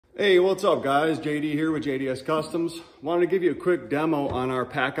Hey, what's up guys? JD here with JDS Customs. Wanted to give you a quick demo on our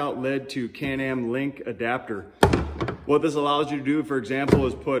Packout lid to Can-Am LinQ adapter. What this allows you to do, for example,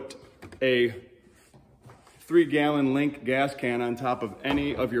 is put a 3-gallon LinQ gas can on top of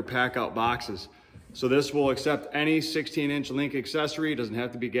any of your Packout boxes. So this will accept any 16-inch LinQ accessory. It doesn't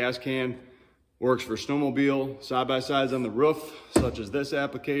have to be gas can. Works for snowmobile, side-by-sides on the roof, such as this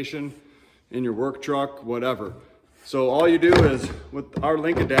application, in your work truck, whatever. So all you do is, with our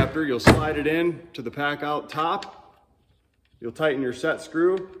LinQ adapter, you'll slide it in to the Packout top. You'll tighten your set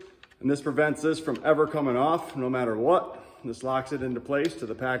screw, and this prevents this from ever coming off, no matter what. This locks it into place to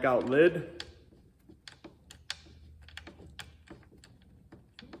the Packout lid.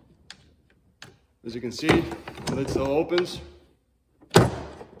 As you can see, the lid still opens.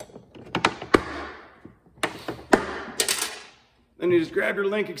 Then you just grab your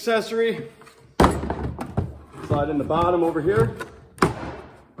LinQ accessory, slide in the bottom over here,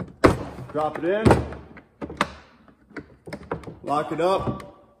 drop it in, lock it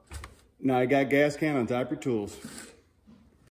up. Now you got gas can on top of your tools.